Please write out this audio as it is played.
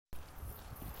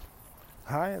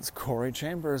Hi, it's Corey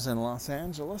Chambers in Los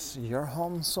Angeles. Your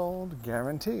home sold,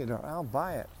 guaranteed, or I'll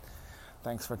buy it.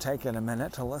 Thanks for taking a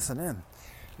minute to listen in.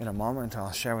 In a moment,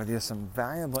 I'll share with you some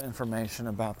valuable information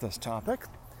about this topic.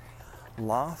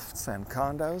 Lofts and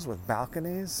condos with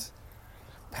balconies,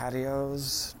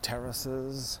 patios,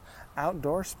 terraces,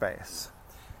 outdoor space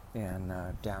in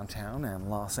downtown and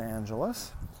Los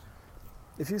Angeles.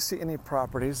 If you see any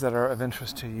properties that are of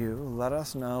interest to you, let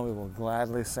us know. We will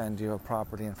gladly send you a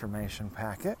property information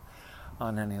packet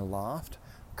on any loft,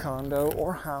 condo,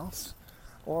 or house,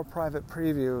 or private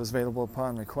preview is available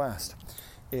upon request.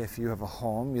 If you have a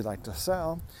home you'd like to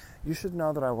sell, you should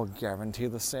know that I will guarantee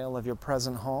the sale of your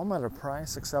present home at a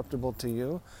price acceptable to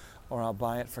you, or I'll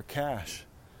buy it for cash.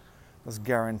 This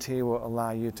guarantee will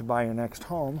allow you to buy your next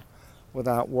home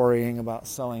without worrying about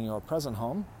selling your present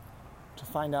home. To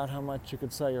find out how much you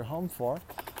could sell your home for,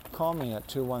 call me at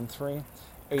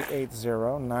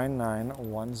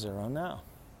 213-880-9910 now.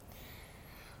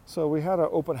 So we had an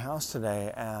open house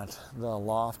today at the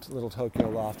loft, Little Tokyo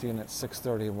Loft Unit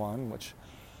 631, which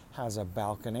has a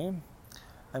balcony.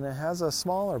 And it has a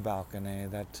smaller balcony,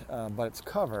 but it's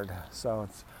covered. So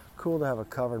it's cool to have a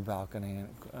covered balcony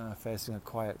facing a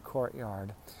quiet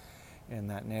courtyard in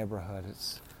that neighborhood.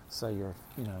 So you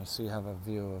have a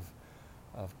view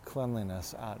of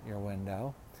cleanliness out your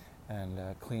window and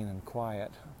clean and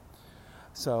quiet.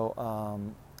 So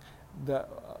the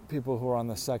people who are on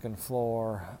the second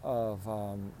floor of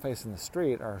facing the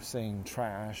street are seeing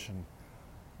trash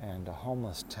and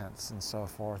homeless tents and so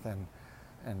forth and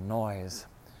noise.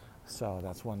 So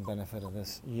that's one benefit of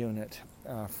this unit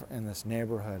in this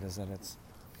neighborhood, is that it's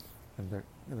the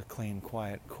clean,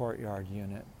 quiet courtyard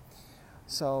unit.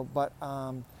 So, but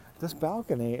this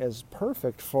balcony is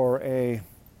perfect for a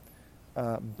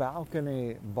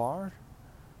balcony bar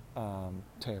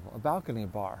table, a balcony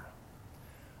bar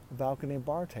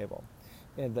table.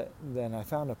 And then I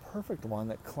found a perfect one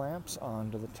that clamps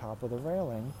onto the top of the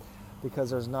railing,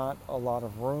 because there's not a lot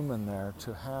of room in there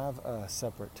to have a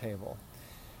separate table.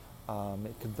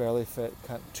 It could barely fit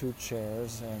 2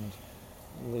 chairs and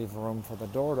leave room for the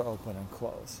door to open and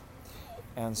close.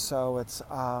 And so it's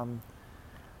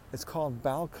called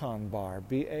Balcon Bar,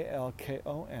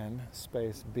 B-A-L-K-O-N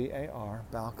space B-A-R,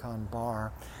 Balcon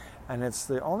Bar. And it's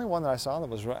the only one that I saw that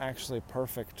was actually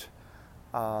perfect,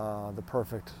 the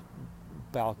perfect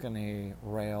balcony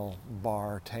rail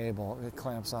bar table. It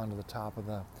clamps onto the top of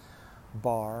the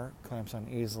bar, clamps on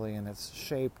easily, and it's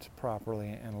shaped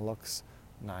properly and looks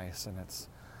nice, and it's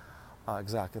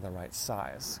exactly the right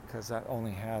size, because that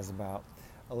only has about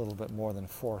a little bit more than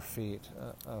 4 feet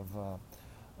of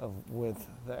width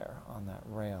there on that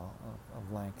rail,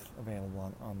 of length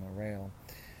available on the rail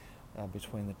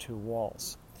between the 2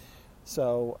 walls.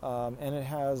 So, and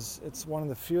it's one of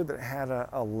the few that had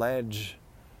a ledge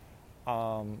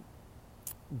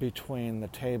between the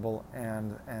table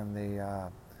and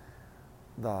the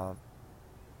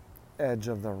edge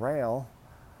of the rail,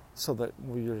 so that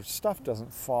your stuff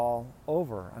doesn't fall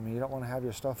over. I mean, you don't want to have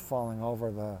your stuff falling over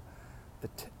the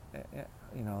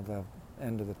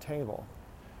end of the table.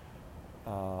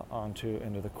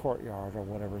 Into the courtyard or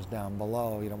whatever's down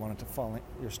below. You don't want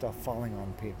your stuff falling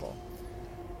on people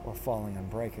or falling and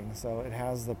breaking. So it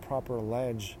has the proper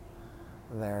ledge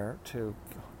there to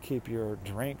keep your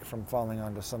drink from falling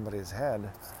onto somebody's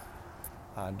head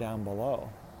down below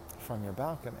from your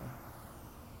balcony.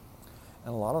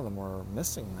 And a lot of them were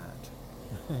missing that.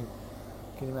 Can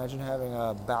you imagine having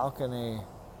a balcony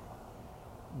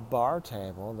bar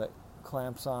table that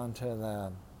clamps onto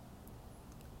the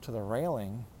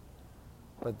railing,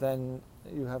 but then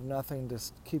you have nothing to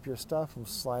keep your stuff from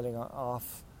sliding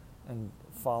off and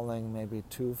falling maybe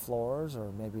 2 floors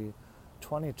or maybe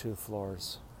 22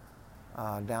 floors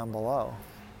down below.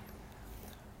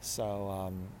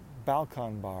 So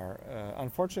Balcon Bar,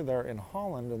 unfortunately they're in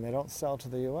Holland and they don't sell to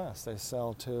the US. They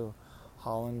sell to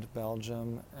Holland,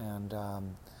 Belgium, and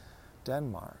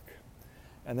Denmark.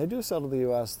 And they do sell to the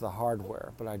US the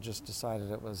hardware, but I just decided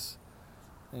it was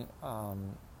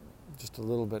just a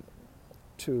little bit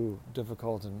too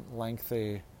difficult and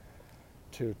lengthy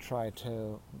to try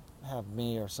to have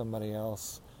me or somebody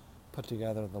else put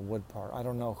together the wood part. I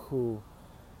don't know who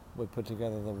would put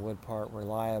together the wood part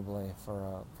reliably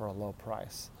for a low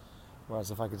price. Whereas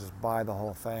if I could just buy the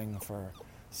whole thing for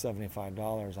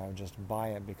 $75, I would just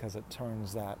buy it, because it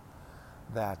turns that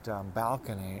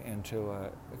balcony into an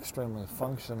extremely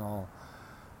functional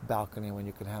balcony when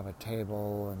you can have a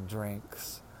table and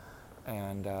drinks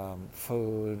and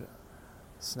food,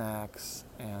 snacks,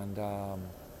 and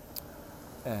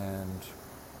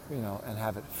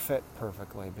have it fit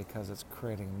perfectly, because it's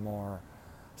creating more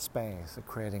space,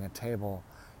 creating a table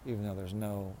even though there's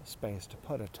no space to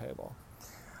put a table.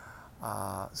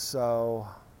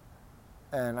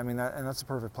 And I mean, that's the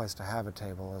perfect place to have a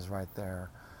table, is right there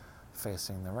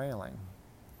facing the railing.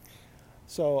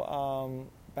 So,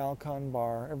 Balcon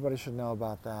Bar, everybody should know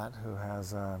about that, who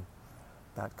has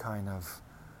that kind of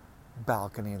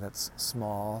balcony that's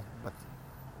small, but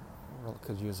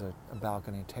could use a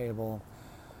balcony table,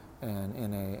 and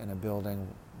in a building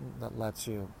that lets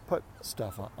you put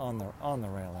stuff on the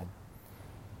railing.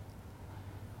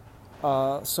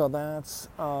 So that's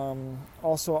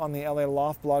also on the LA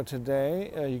Loft blog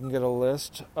today. You can get a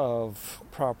list of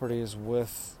properties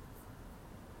with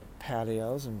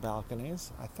patios and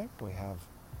balconies. I think we have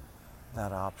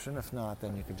that option. If not,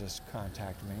 then you could just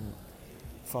contact me.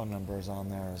 Phone number is on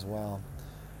there as well.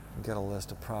 Get a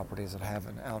list of properties that have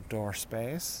an outdoor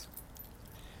space.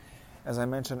 As I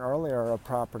mentioned earlier, a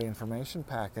property information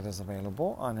packet is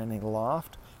available on any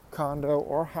loft, condo,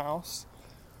 or house,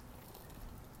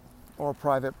 or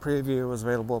private preview is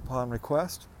available upon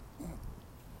request.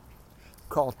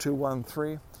 Call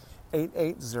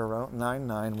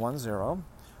 213-880-9910.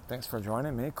 Thanks for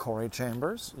joining me, Corey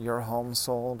Chambers, your home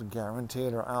sold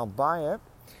guaranteed or I'll buy it,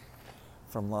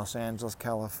 from Los Angeles,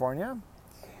 California.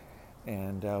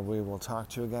 And we will talk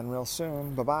to you again real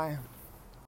soon. Bye-bye.